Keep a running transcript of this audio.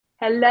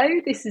Hello,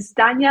 this is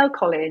Danielle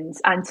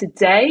Collins, and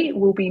today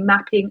we'll be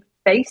mapping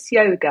face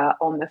yoga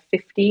on the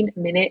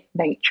 15-minute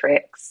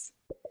matrix.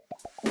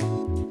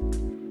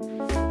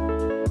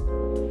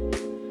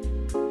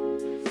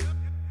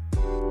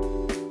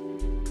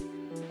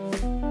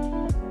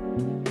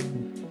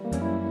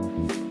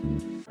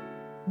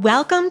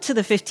 Welcome to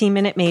the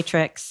 15-Minute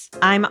Matrix.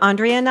 I'm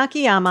Andrea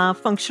Nakayama,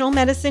 functional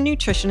medicine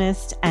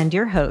nutritionist and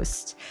your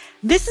host.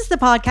 This is the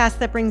podcast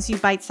that brings you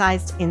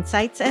bite-sized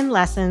insights and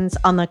lessons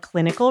on the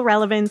clinical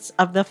relevance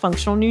of the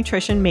functional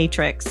nutrition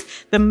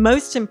matrix, the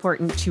most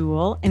important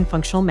tool in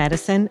functional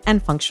medicine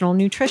and functional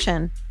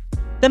nutrition.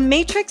 The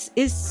matrix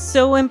is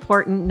so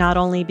important not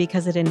only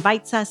because it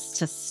invites us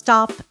to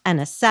stop and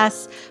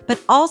assess, but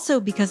also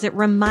because it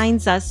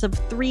reminds us of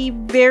three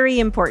very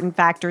important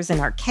factors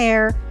in our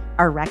care,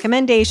 our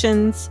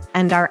recommendations,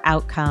 and our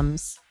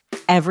outcomes.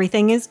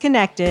 Everything is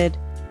connected,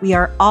 we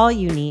are all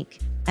unique,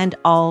 and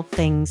all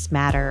things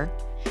matter.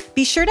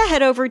 Be sure to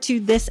head over to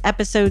this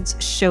episode's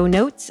show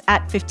notes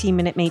at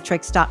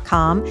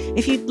 15minutematrix.com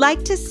if you'd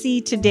like to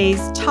see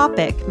today's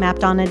topic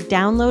mapped on a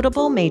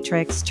downloadable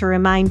matrix to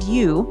remind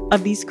you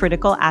of these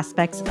critical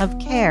aspects of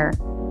care.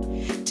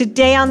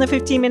 Today on the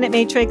 15-Minute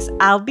Matrix,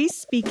 I'll be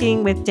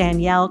speaking with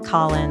Danielle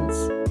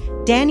Collins.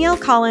 Danielle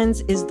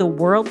Collins is the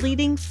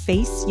world-leading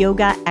face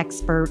yoga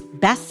expert,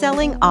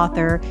 best-selling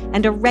author,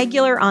 and a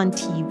regular on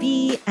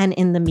TV and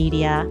in the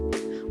media.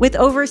 With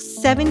over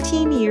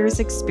 17 years'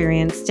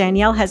 experience,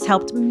 Danielle has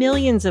helped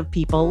millions of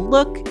people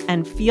look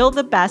and feel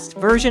the best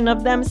version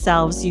of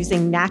themselves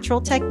using natural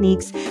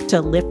techniques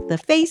to lift the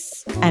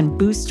face and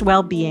boost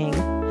well-being.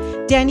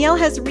 Danielle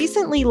has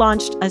recently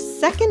launched a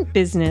second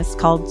business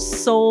called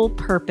Soul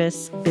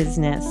Purpose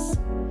Business.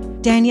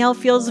 Danielle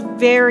feels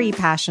very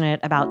passionate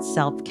about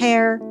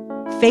self-care,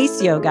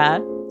 face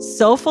yoga,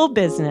 soulful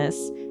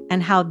business,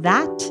 and how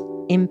that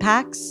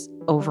impacts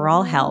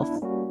overall health.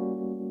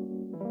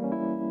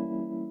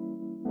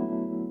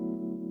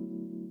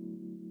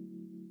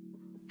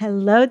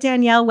 Hello,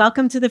 Danielle.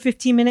 Welcome to the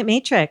 15-Minute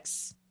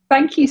Matrix.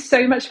 Thank you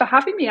so much for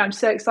having me. I'm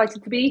so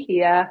excited to be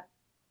here.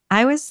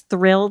 I was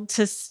thrilled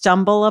to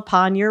stumble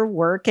upon your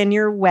work and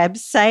your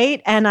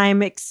website, and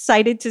I'm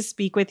excited to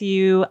speak with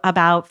you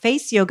about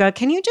face yoga.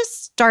 Can you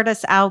just start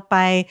us out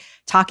by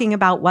talking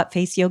about what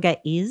face yoga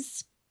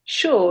is?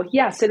 Sure,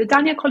 yeah. So the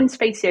Danielle Collins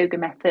Face Yoga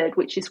Method,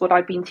 which is what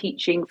I've been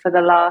teaching for the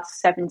last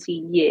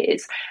 17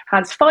 years,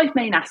 has 5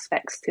 main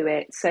aspects to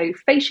it. So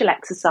facial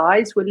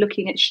exercise, we're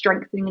looking at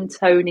strengthening and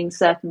toning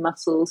certain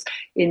muscles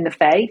in the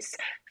face.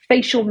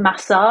 Facial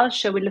massage,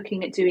 so we're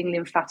looking at doing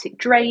lymphatic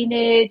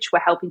drainage, we're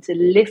helping to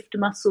lift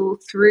muscle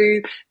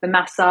through the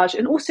massage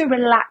and also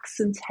relax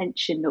some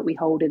tension that we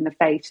hold in the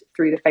face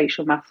through the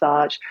facial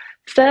massage.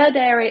 Third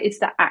area is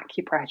the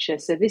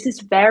acupressure. So this is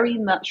very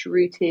much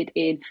rooted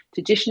in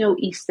traditional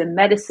Eastern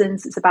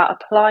medicines. It's about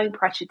applying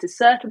pressure to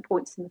certain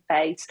points in the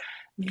face.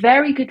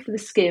 Very good for the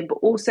skin, but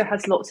also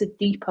has lots of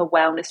deeper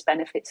wellness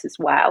benefits as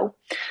well.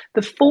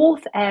 The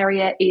fourth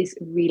area is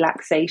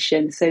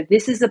relaxation. So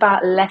this is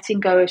about letting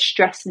go of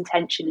stress and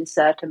tension in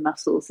certain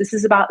muscles. This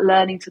is about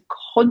learning to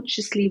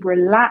consciously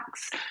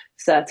relax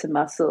certain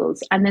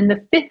muscles. And then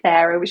the fifth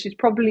area, which is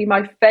probably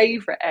my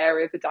favorite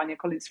area of the Danielle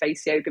Collins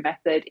Face Yoga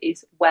Method,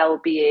 is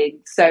well-being.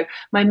 So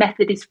my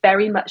method is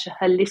very much a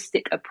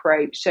holistic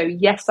approach. So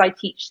yes, I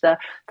teach the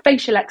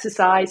facial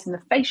exercise and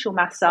the facial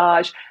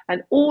massage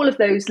and all of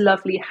those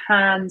lovely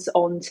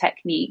hands-on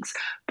techniques,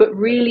 but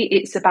really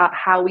it's about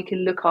how we can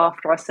look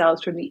after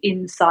ourselves from the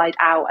inside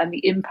out and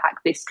the impact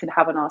this can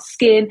have on our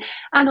skin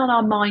and on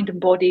our mind and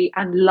body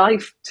and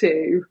life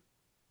too.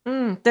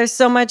 There's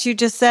so much you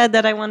just said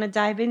that I want to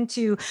dive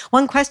into.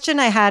 One question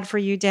I had for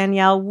you,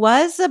 Danielle,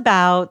 was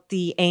about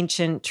the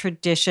ancient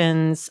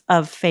traditions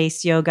of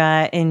face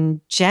yoga in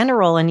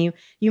general. And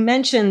you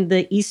mentioned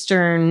the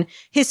Eastern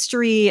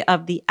history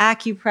of the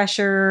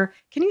acupressure.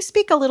 Can you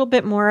speak a little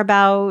bit more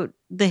about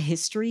the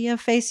history of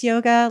face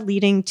yoga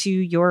leading to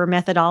your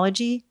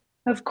methodology?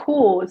 Of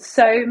course.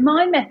 So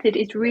my method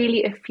is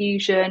really a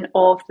fusion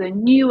of the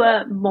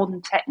newer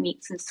modern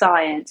techniques and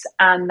science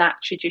and that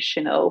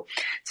traditional.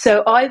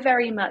 So I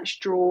very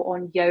much draw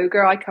on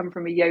yoga. I come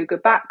from a yoga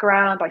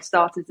background. I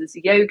started as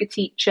a yoga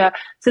teacher.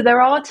 So there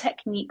are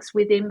techniques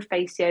within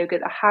face yoga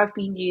that have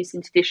been used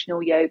in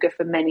traditional yoga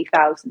for many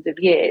thousands of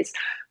years.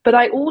 But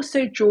I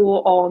also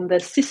draw on the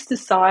sister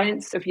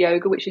science of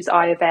yoga, which is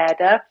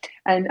Ayurveda,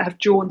 and have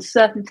drawn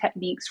certain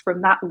techniques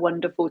from that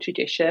wonderful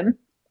tradition.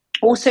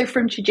 Also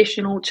from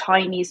traditional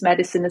Chinese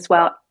medicine as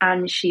well,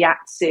 and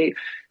shiatsu.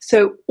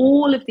 So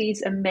all of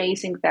these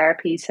amazing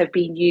therapies have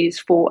been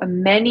used for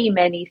many,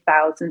 many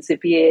thousands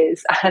of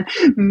years. And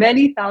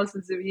many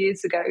thousands of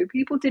years ago,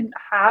 people didn't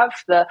have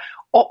the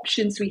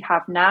options we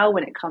have now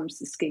when it comes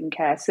to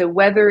skincare. So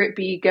whether it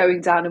be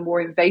going down a more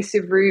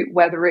invasive route,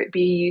 whether it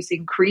be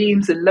using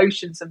creams and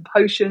lotions and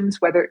potions,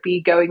 whether it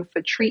be going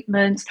for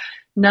treatments,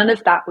 none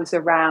of that was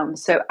around.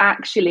 So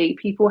actually,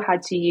 people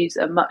had to use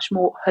a much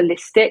more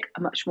holistic,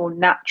 a much more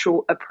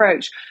natural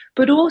approach.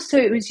 but also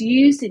it was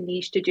used in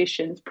these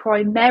traditions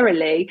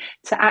primarily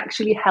to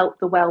actually help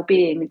the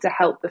well-being and to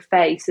help the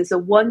face. There's a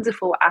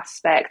wonderful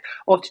aspect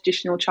of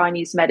traditional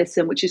Chinese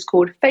medicine which is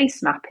called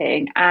face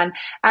mapping, and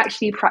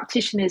actually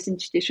practitioners in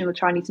traditional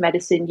Chinese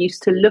medicine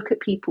used to look at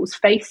people's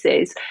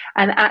faces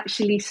and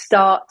actually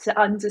start to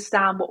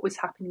understand what was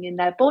happening in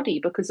their body,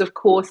 because of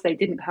course they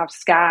didn't have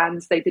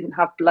scans, they didn't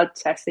have blood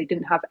tests, they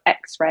didn't have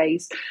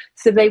x-rays.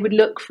 So they would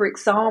look, for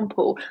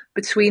example,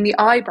 between the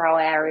eyebrow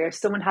area. If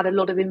someone had a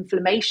lot of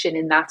inflammation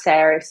in that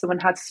area, if someone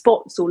had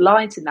spots or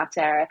lines in that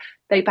area,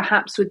 they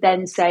perhaps would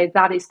then say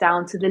that is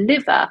down to the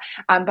liver,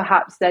 and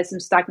perhaps there's some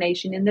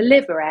stagnation in the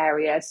liver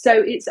area. So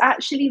it's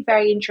actually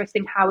very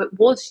interesting how it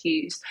was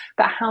used,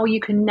 but how you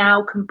can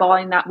now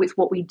combine that with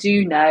what we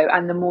do know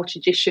and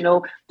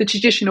the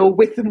traditional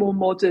with the more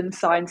modern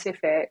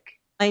scientific.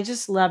 I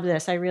just love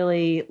this. I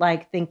really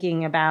like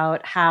thinking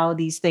about how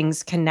these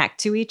things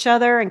connect to each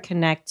other and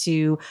connect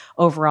to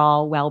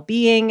overall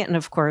well-being. And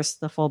of course,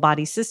 the full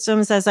body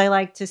systems, as I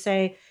like to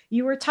say.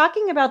 You were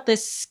talking about the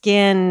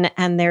skin,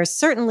 and there's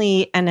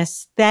certainly an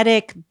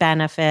aesthetic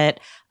benefit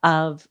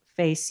of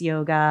face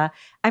yoga.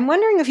 I'm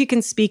wondering if you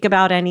can speak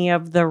about any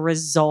of the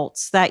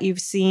results that you've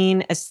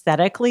seen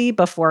aesthetically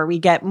before we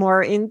get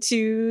more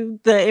into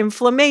the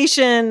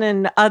inflammation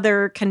and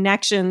other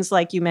connections,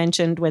 like you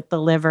mentioned with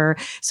the liver.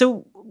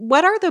 So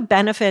what are the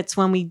benefits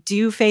when we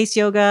do face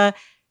yoga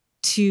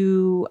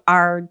to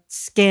our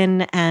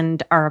skin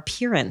and our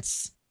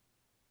appearance?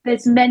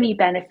 There's many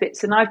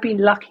benefits, and I've been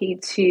lucky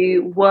to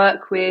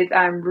work with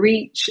and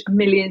reach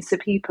millions of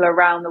people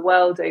around the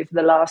world over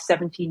the last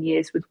 17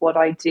 years with what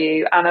I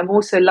do. And I'm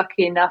also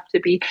lucky enough to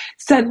be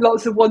sent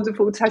lots of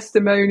wonderful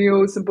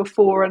testimonials and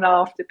before and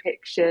after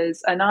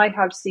pictures, and I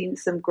have seen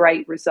some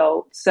great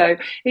results. So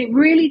it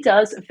really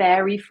does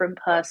vary from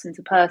person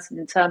to person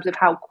in terms of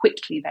how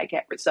quickly they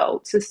get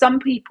results. So some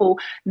people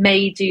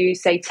may do,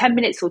 say, 10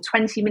 minutes or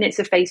 20 minutes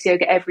of face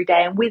yoga every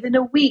day, and within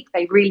a week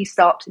they really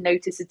start to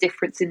notice a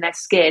difference in their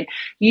skin.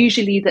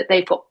 Usually that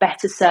they've got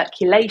better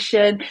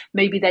circulation,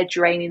 maybe they're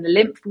draining the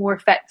lymph more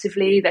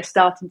effectively, they're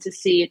starting to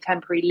see a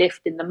temporary lift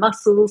in the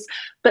muscles.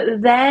 But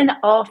then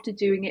after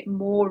doing it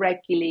more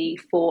regularly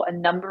for a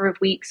number of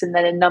weeks and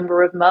then a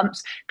number of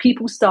months,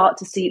 people start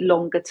to see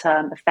longer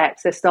term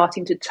effects. They're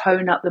starting to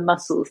tone up the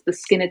muscles, the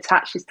skin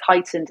attached is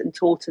tightened and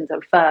tautened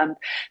and firmed.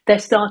 They're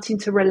starting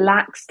to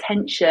relax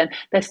tension.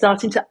 They're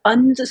starting to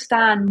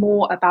understand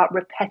more about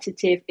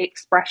repetitive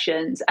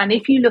expressions. And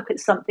if you look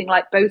at something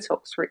like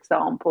Botox, for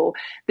example,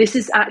 this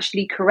is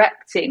actually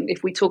correcting,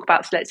 if we talk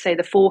about, let's say,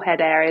 the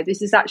forehead area,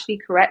 this is actually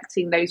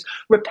correcting those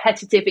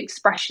repetitive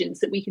expressions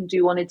that we can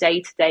do on a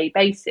day-to-day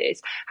basis.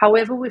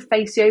 However, with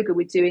face yoga,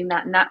 we're doing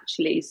that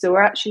naturally. So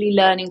we're actually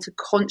learning to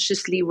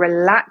consciously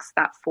relax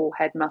that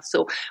forehead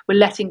muscle. We're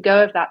letting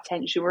go of that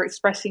tension. We're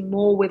expressing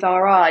more with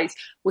our eyes.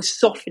 We're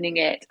softening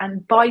it.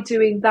 And by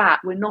doing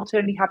that, we're not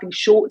only having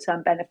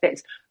short-term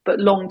benefits, but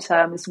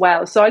long-term as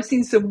well. So I've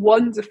seen some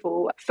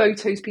wonderful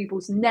photos,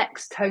 people's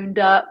necks toned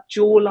up,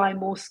 jawline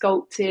more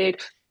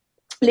sculpted,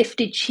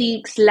 lifted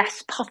cheeks,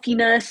 less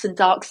puffiness and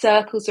dark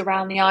circles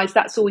around the eyes.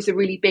 That's always a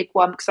really big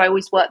one because I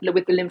always work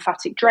with the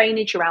lymphatic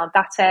drainage around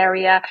that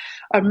area,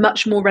 a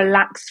much more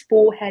relaxed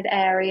forehead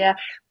area.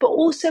 But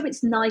also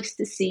it's nice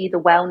to see the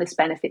wellness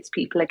benefits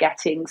people are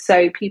getting.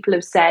 So people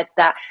have said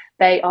that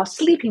they are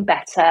sleeping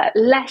better,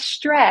 less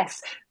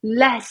stress,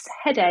 less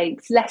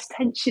headaches, less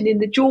tension in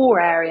the jaw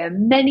area,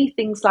 many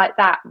things like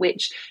that,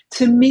 which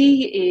to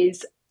me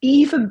is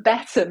even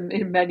better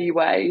in many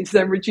ways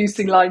than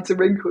reducing lines and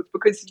wrinkles,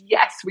 because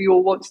yes, we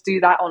all want to do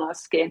that on our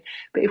skin,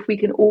 but if we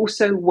can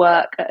also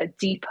work at a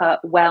deeper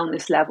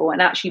wellness level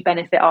and actually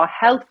benefit our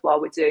health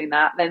while we're doing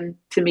that, then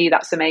to me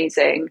that's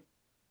amazing.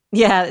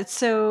 Yeah, it's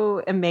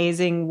so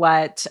amazing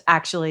what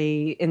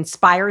actually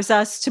inspires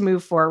us to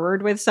move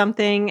forward with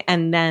something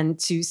and then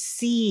to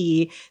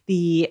see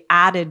the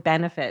added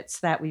benefits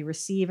that we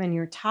receive. And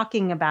you're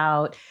talking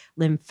about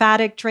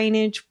lymphatic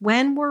drainage.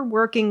 When we're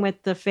working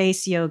with the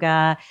face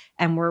yoga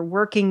and we're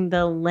working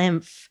the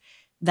lymph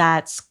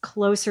that's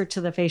closer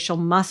to the facial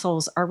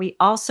muscles, are we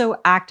also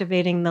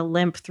activating the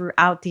lymph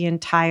throughout the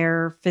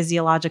entire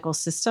physiological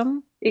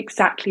system?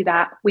 Exactly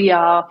that, we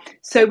are.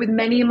 So with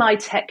many of my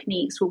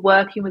techniques, we're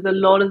working with a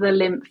lot of the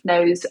lymph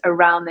nodes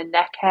around the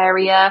neck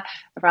area,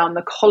 around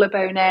the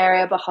collarbone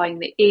area,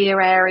 behind the ear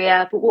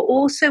area, but we're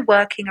also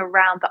working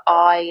around the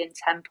eye and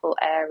temple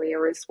area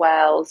as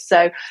well.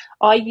 So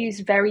I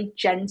use very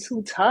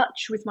gentle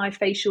touch with my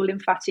facial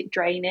lymphatic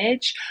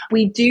drainage.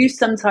 We do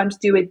sometimes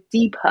do a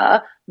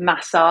deeper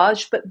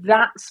massage, but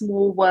that's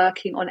more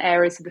working on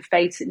areas of the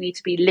face that need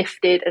to be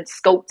lifted and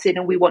sculpted,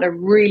 and we want a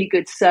really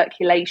good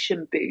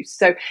circulation boost.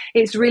 So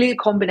it's really a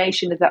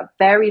combination of that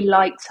very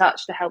light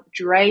touch to help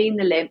drain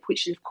the lymph,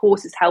 which of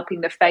course is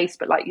helping the face,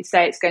 but like you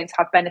say, it's going to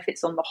have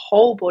benefits on the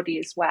whole body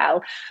as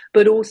well.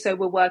 But also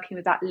we're working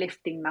with that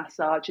lifting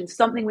massage, and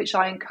something which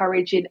I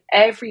encourage in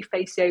every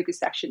face yoga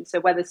session,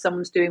 so whether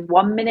someone's doing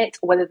 1 minute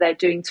or whether they're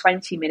doing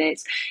 20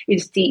 minutes,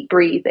 is deep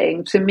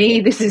breathing. To me,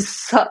 this is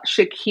such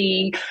a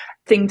key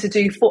thing to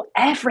do for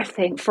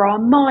everything, for our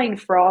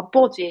mind, for our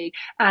body.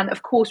 And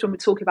of course, when we're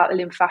talking about the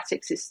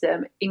lymphatic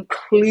system,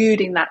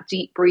 including that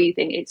deep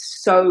breathing,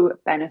 it's so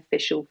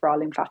beneficial for our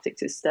lymphatic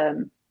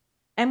system.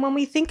 And when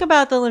we think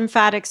about the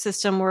lymphatic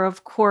system, we're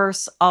of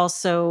course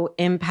also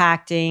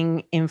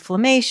impacting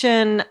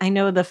inflammation. I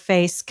know the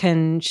face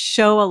can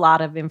show a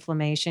lot of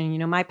inflammation. You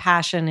know, my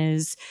passion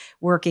is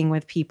working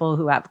with people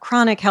who have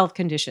chronic health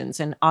conditions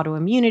and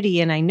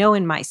autoimmunity. And I know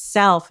in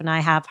myself, and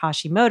I have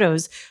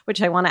Hashimoto's,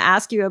 which I want to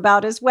ask you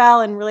about as well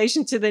in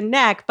relation to the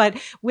neck. But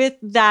with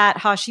that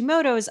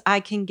Hashimoto's, I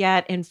can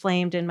get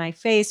inflamed in my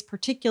face,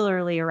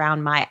 particularly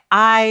around my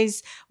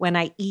eyes when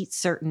I eat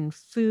certain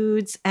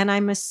foods. And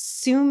I'm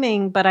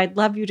assuming, but I'd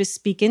love you to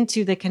speak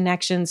into the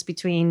connections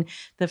between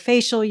the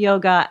facial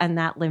yoga and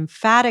that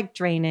lymphatic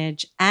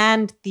drainage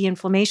and the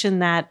inflammation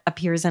that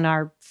appears in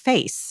our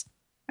face.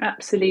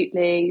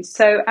 Absolutely.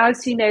 So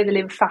as you know, the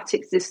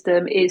lymphatic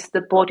system is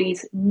the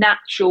body's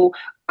natural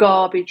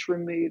garbage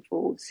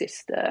removal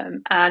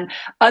system. And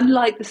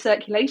unlike the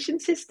circulation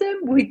system,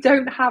 we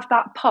don't have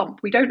that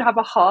pump. We don't have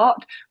a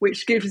heart,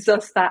 which gives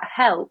us that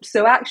help.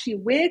 So actually,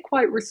 we're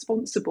quite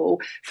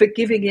responsible for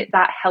giving it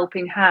that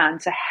helping hand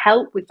to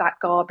help with that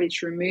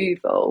garbage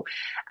removal.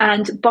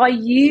 And by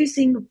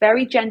using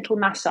very gentle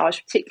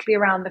massage,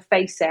 particularly around the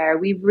face area,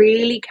 we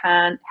really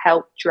can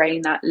help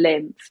drain that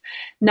lymph.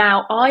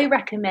 Now, I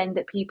recommend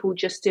that people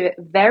just do it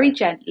very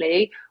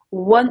gently,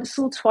 once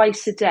or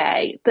twice a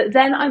day. But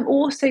then I'm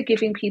also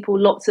giving people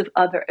lots of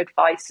other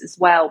advice as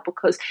well,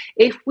 because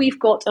if we've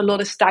got a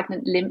lot of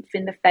stagnant lymph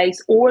in the face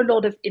or a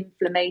lot of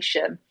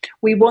inflammation,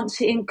 we want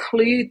to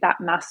include that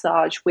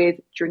massage with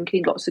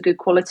drinking lots of good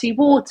quality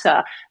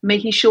water,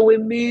 making sure we're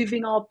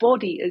moving our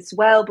body as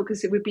well,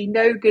 because it would be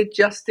no good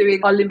just doing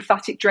our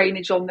lymphatic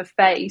drainage on the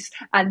face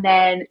and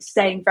then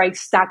staying very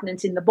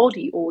stagnant in the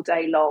body all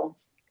day long.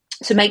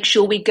 To make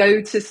sure we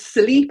go to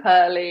sleep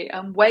early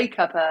and wake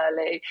up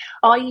early.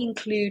 I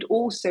include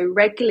also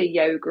regular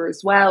yoga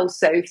as well.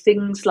 So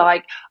things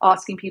like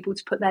asking people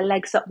to put their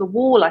legs up the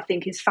wall, I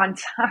think is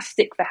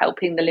fantastic for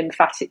helping the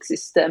lymphatic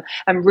system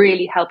and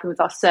really helping with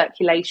our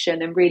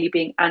circulation and really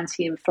being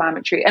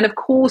anti-inflammatory. And of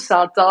course,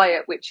 our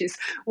diet, which is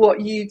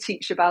what you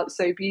teach about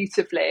so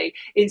beautifully,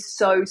 is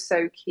so,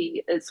 so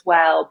key as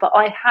well. But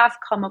I have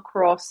come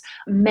across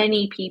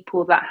many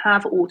people that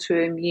have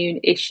autoimmune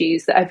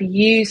issues that have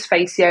used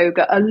face yoga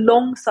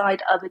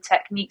alongside other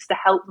techniques to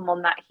help them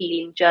on that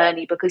healing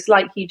journey. Because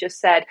like you just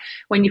said,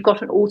 when you've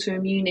got an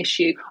autoimmune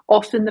issue,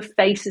 often the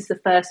face is the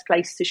first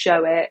place to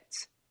show it.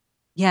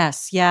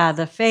 Yes. Yeah.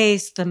 The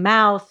face, the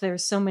mouth,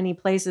 there's so many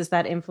places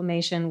that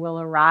inflammation will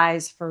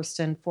arise first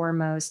and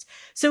foremost.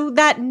 So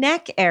that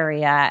neck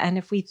area, and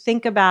if we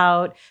think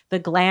about the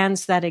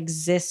glands that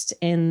exist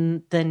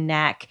in the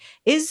neck,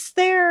 is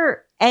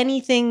there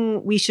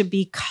anything we should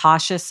be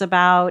cautious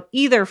about,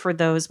 either for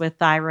those with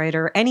thyroid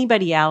or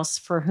anybody else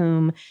for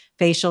whom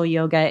facial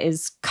yoga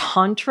is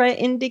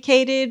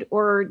contraindicated,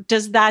 or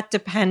does that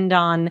depend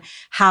on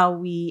how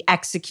we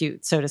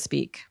execute, so to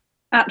speak?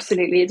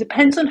 Absolutely. It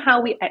depends on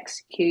how we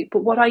execute.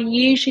 But what I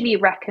usually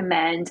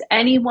recommend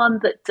anyone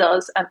that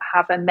does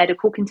have a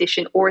medical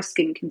condition or a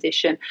skin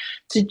condition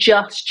to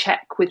just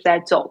check with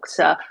their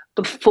doctor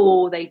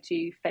before they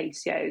do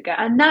face yoga.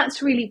 And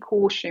that's really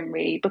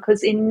cautionary,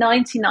 because in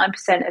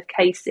 99% of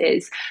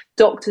cases,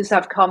 doctors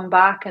have come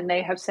back and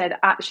they have said,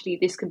 actually,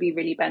 this can be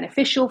really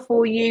beneficial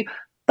for you.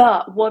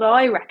 But what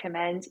I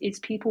recommend is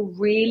people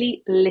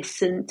really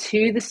listen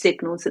to the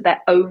signals that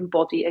their own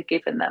body are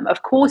giving them.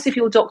 Of course, if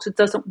your doctor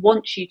doesn't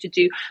want you to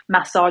do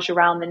massage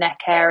around the neck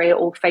area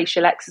or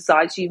facial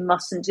exercise, you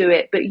mustn't do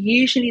it. But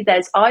usually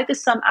there's either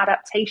some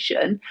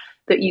adaptation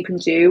that you can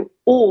do,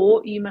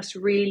 or you must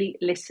really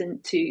listen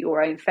to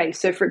your own face.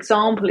 So for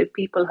example, if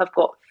people have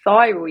got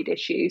thyroid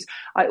issues,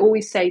 I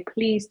always say,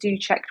 please do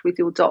check with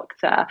your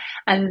doctor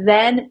and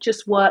then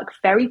just work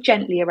very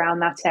gently around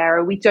that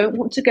area. We don't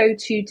want to go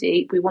too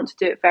deep. We want to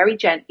do it very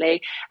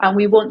gently, and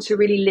we want to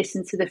really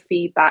listen to the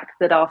feedback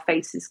that our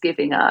face is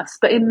giving us.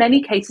 But in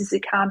many cases,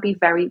 it can be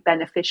very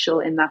beneficial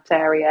in that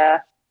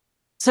area.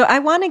 So I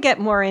want to get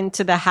more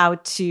into the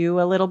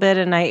how-to a little bit,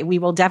 and we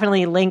will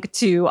definitely link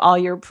to all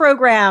your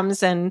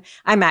programs. And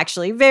I'm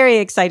actually very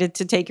excited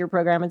to take your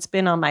program. It's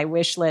been on my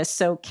wish list,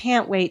 so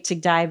can't wait to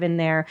dive in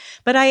there.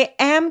 But I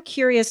am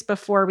curious,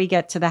 before we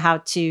get to the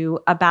how-to,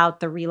 about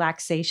the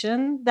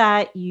relaxation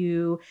that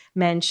you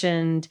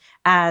mentioned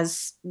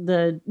as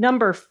the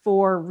number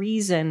 4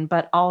 reason,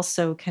 but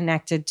also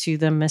connected to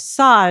the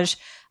massage.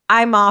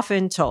 I'm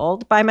often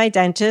told by my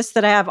dentist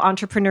that I have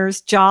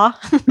entrepreneur's jaw.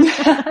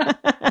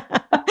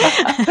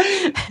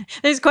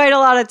 There's quite a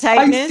lot of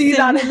tightness. I see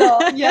that a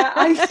lot. Yeah,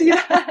 I see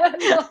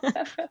that a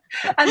lot.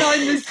 And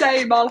I'm the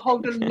same. I'll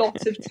hold a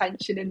lot of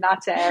tension in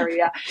that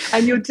area.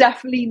 And you're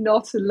definitely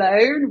not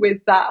alone with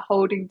that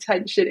holding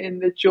tension in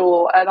the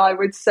jaw. And I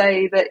would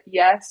say that,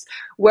 yes,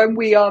 when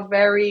we are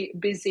very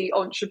busy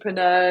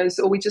entrepreneurs,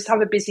 or we just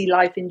have a busy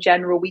life in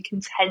general, we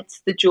can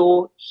tense the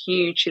jaw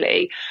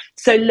hugely.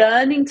 So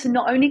learning to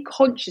not only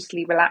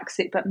consciously relax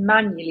it, but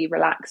manually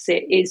relax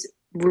it is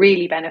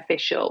really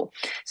beneficial.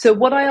 So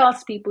what I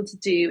ask people to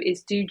do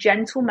is do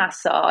gentle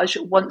massage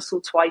once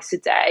or twice a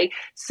day.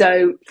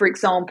 So for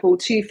example,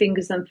 2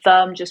 fingers and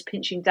thumb just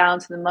pinching down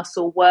to the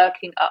muscle,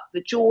 working up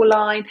the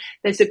jawline.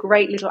 There's a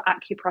great little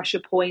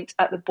acupressure point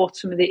at the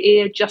bottom of the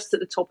ear, just at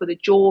the top of the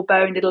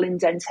jawbone, little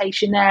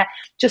indentation there.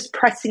 Just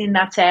pressing in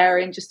that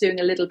area and just doing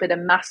a little bit of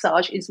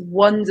massage is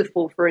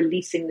wonderful for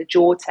releasing the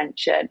jaw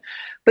tension.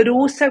 But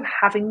also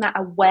having that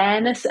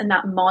awareness and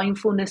that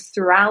mindfulness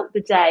throughout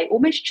the day,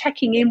 almost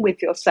checking in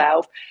with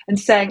yourself and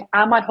saying,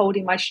 am I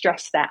holding my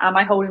stress there? Am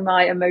I holding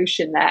my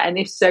emotion there? And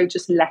if so,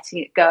 just letting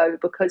it go,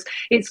 because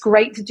it's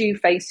great to do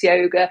face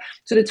yoga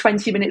sort of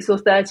 20 minutes or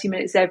 30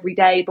 minutes every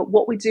day. But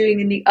what we're doing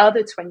in the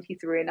other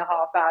 23 and a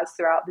half hours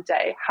throughout the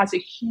day has a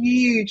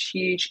huge,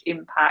 huge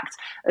impact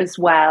as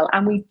well.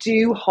 And we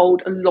do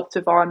hold a lot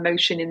of our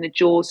emotion in the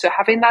jaw. So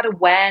having that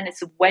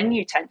awareness of when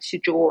you tense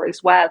your jaw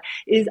as well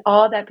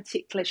are there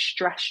particular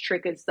stress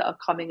triggers that are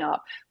coming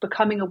up,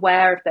 becoming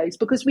aware of those,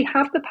 because we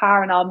have the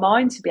power in our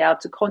mind to be able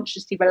to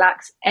consciously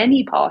relax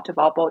any part of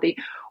our body,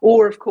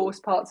 or of course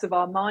parts of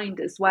our mind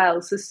as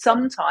well. So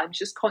sometimes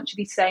just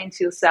consciously saying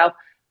to yourself,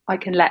 I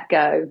can let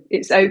go,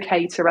 it's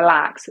okay to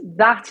relax,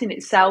 that in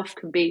itself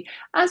can be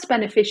as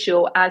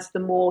beneficial as the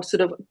more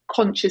sort of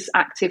conscious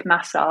active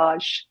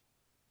massage.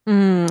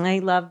 I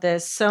love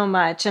this so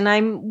much. And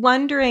I'm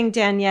wondering,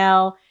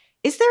 Danielle,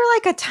 is there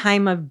like a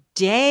time of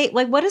day?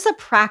 Like, what does a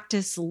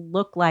practice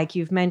look like?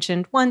 You've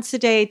mentioned once a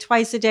day,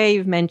 twice a day.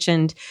 You've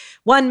mentioned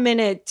 1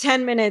 minute,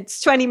 10 minutes,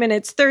 20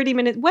 minutes, 30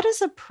 minutes. What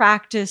does a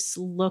practice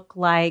look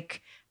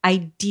like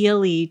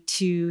ideally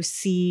to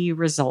see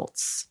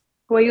results?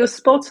 Well, you're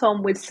spot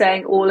on with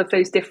saying all of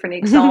those different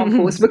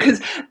examples, because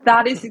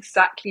that is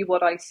exactly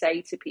what I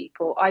say to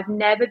people. I've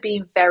never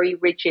been very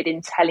rigid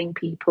in telling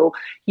people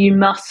you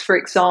must, for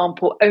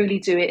example, only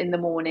do it in the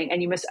morning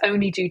and you must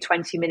only do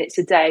 20 minutes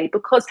a day,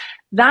 because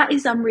that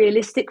is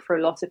unrealistic for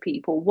a lot of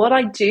people. What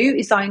I do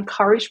is I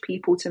encourage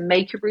people to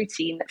make a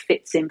routine that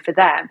fits in for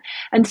them.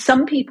 And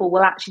some people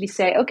will actually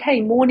say, okay,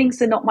 mornings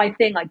are not my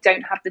thing, I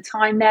don't have the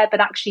time there,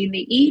 but actually in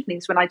the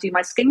evenings when I do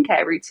my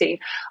skincare routine,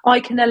 I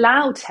can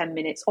allow 10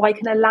 minutes or I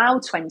can allow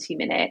 20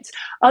 minutes.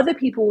 Other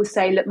people will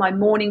say, look, my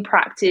morning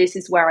practice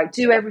is where I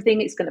do everything.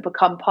 It's going to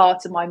become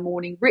part of my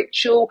morning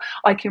ritual.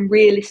 I can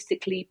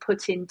realistically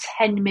put in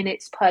 10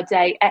 minutes per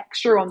day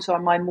extra onto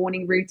my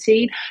morning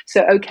routine.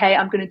 So, okay,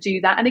 I'm going to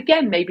do that. And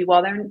again, maybe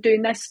while they're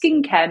doing their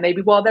skincare,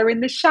 maybe while they're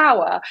in the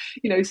shower.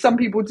 You know, some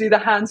people do the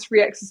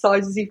hands-free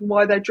exercises even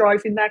while they're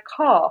driving their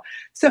car.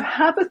 So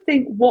have a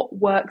think what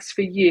works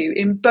for you.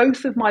 In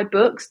both of my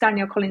books,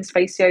 Danielle Collins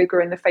Face Yoga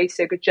and the Face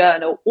Yoga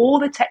Journal, all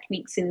the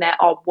techniques in there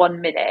are 1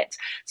 minute.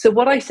 So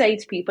what I say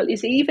to people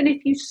is, even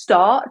if you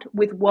start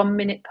with 1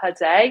 minute per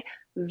day,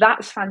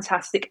 that's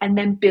fantastic, and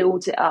then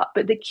build it up.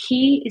 But the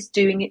key is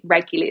doing it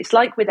regularly. It's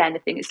like with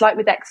anything. It's like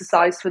with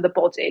exercise for the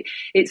body.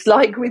 It's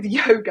like with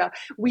yoga.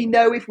 We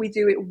know if we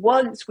do it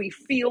once, we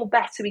feel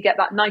better. We get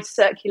that nice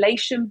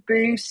circulation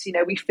boost. You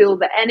know, we feel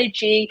the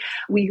energy.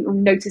 We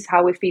notice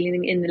how we're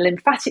feeling in the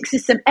lymphatic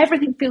system.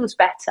 Everything feels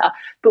better.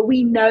 But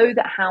we know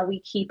that how we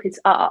keep it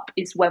up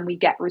is when we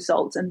get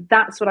results. And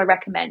that's what I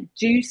recommend.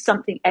 Do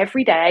something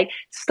every day.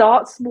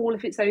 Start small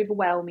if it's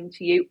overwhelming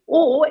to you.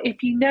 Or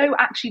if you know,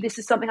 actually, this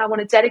is something I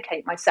want to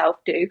dedicate myself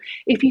to,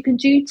 if you can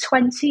do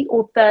 20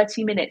 or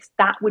 30 minutes,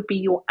 that would be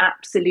your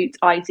absolute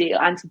ideal,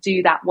 and to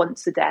do that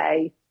once a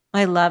day.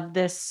 I love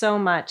this so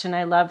much. And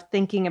I love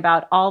thinking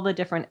about all the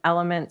different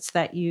elements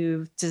that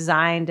you've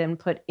designed and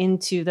put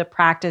into the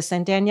practice.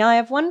 And Danielle, I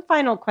have one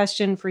final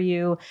question for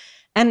you.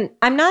 And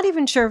I'm not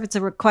even sure if it's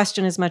a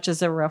question as much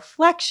as a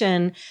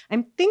reflection.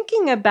 I'm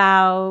thinking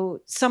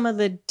about some of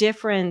the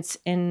difference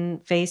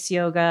in face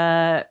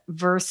yoga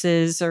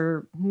versus,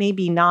 or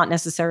maybe not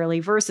necessarily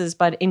versus,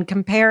 but in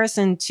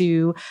comparison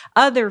to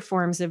other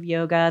forms of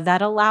yoga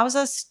that allows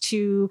us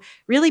to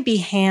really be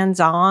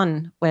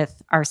hands-on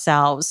with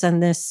ourselves.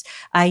 And this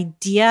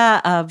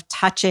idea of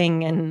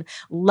touching and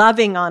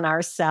loving on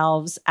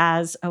ourselves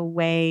as a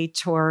way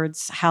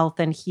towards health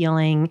and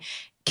healing.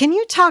 Can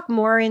you talk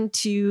more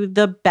into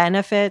the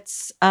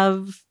benefits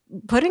of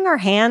putting our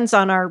hands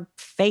on our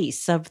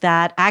face, of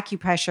that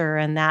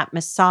acupressure and that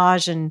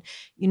massage, and,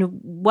 you know,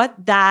 what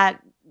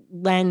that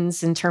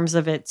lends in terms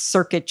of its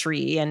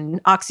circuitry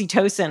and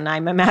oxytocin,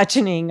 I'm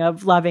imagining,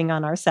 of loving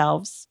on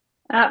ourselves?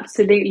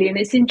 Absolutely. And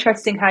it's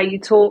interesting how you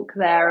talk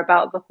there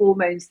about the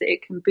hormones that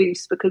it can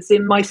boost, because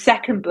in my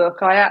second book,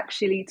 I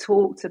actually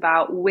talked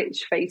about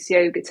which face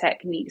yoga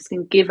techniques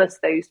can give us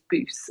those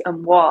boosts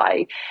and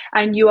why.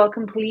 And you are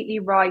completely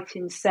right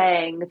in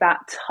saying that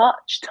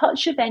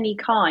touch of any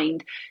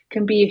kind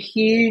can be a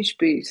huge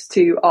boost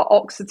to our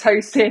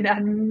oxytocin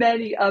and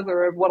many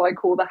other of what I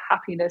call the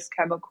happiness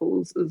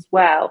chemicals as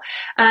well.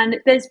 And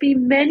there's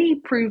been many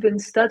proven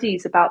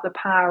studies about the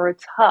power of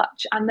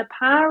touch, and the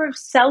power of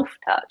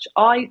self-touch,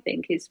 I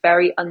think, is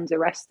very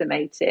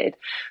underestimated,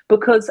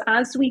 because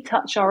as we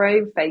touch our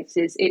own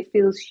faces, it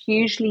feels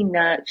hugely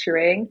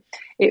nurturing,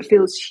 it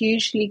feels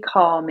hugely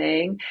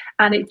calming,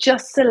 and it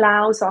just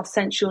allows our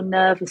central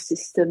nervous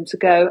system to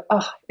go,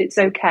 oh, it's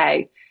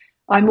okay.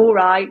 I'm all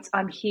right,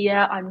 I'm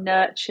here, I'm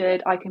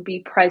nurtured, I can be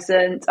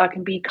present, I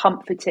can be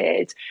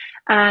comforted.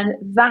 And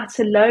that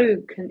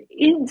alone can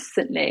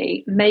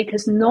instantly make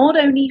us not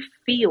only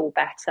feel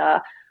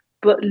better,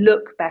 but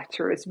look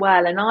better as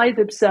well. And I've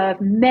observed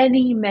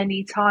many,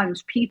 many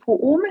times people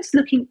almost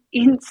looking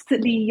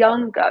instantly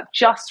younger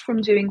just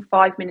from doing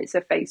 5 minutes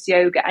of face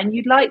yoga. And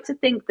you'd like to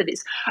think that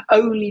it's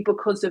only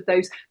because of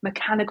those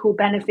mechanical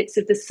benefits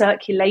of the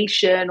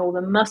circulation or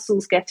the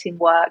muscles getting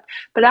work.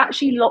 But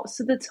actually,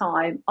 lots of the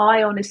time,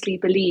 I honestly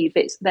believe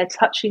they're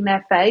touching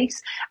their face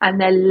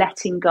and they're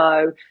letting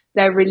go.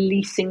 They're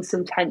releasing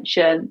some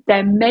tension.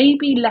 They're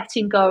maybe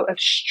letting go of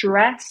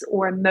stress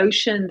or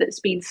emotion that's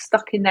been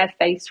stuck in their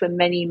face for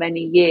many,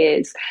 many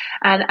years.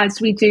 And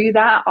as we do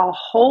that, our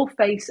whole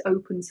face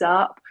opens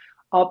up.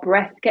 Our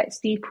breath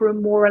gets deeper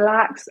and more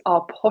relaxed.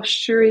 Our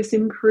posture is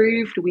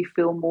improved. We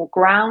feel more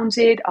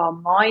grounded. Our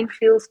mind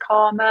feels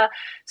calmer.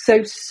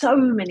 So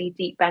many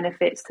deep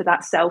benefits to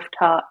that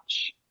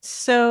self-touch.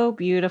 So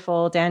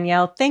beautiful,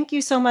 Danielle. Thank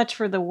you so much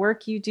for the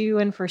work you do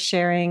and for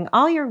sharing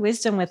all your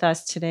wisdom with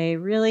us today.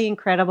 Really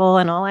incredible.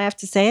 And all I have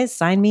to say is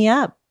sign me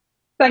up.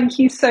 Thank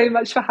you so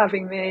much for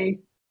having me.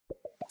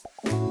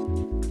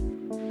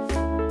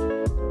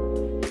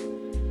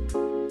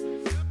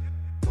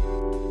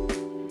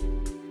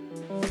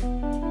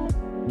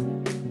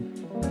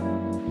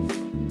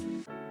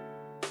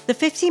 The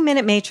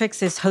 15-Minute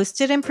Matrix is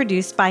hosted and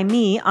produced by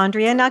me,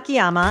 Andrea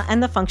Nakayama,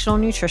 and the Functional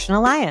Nutrition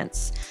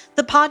Alliance.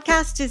 The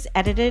podcast is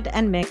edited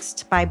and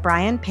mixed by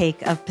Brian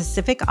Paik of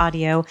Pacific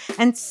Audio,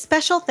 and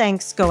special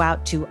thanks go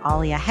out to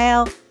Alia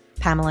Hale,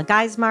 Pamela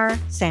Geismar,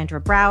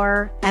 Sandra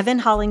Brower, Evan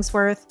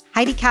Hollingsworth,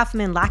 Heidi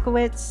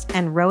Kaufman-Lakowitz,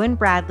 and Rowan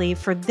Bradley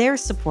for their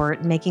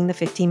support making the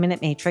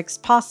 15-Minute Matrix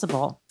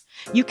possible.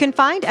 You can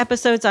find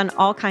episodes on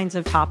all kinds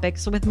of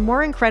topics with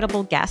more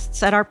incredible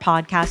guests at our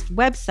podcast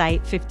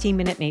website,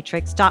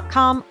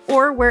 15minutematrix.com,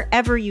 or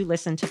wherever you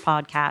listen to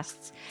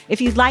podcasts.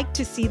 If you'd like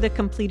to see the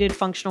completed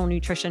functional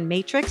nutrition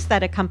matrix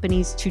that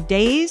accompanies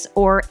today's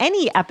or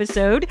any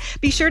episode,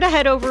 be sure to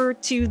head over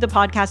to the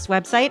podcast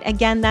website.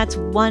 Again, that's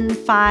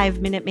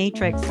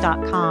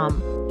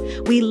 15minutematrix.com.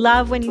 We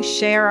love when you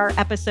share our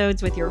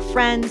episodes with your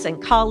friends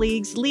and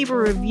colleagues, leave a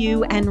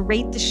review, and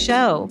rate the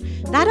show.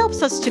 That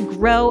helps us to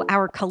grow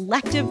our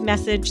collective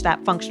message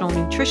that functional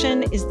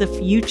nutrition is the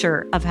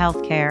future of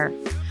healthcare.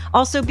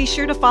 Also, be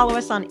sure to follow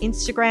us on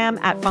Instagram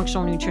at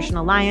Functional Nutrition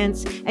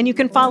Alliance, and you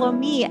can follow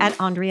me at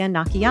Andrea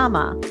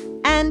Nakayama.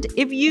 And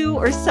if you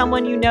or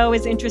someone you know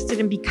is interested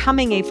in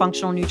becoming a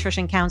functional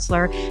nutrition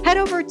counselor, head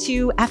over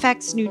to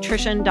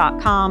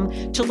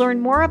fxnutrition.com to learn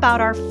more about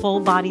our Full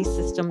Body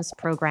Systems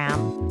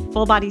program.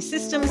 Full Body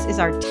Systems is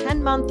our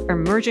 10-month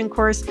immersion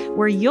course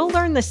where you'll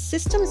learn the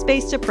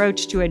systems-based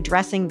approach to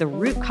addressing the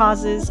root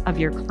causes of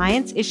your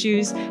clients'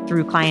 issues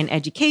through client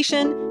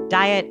education,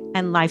 diet,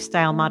 and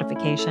lifestyle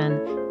modification.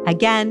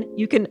 Again,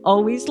 you can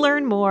always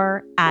learn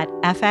more at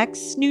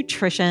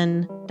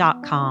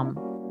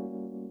fxnutrition.com.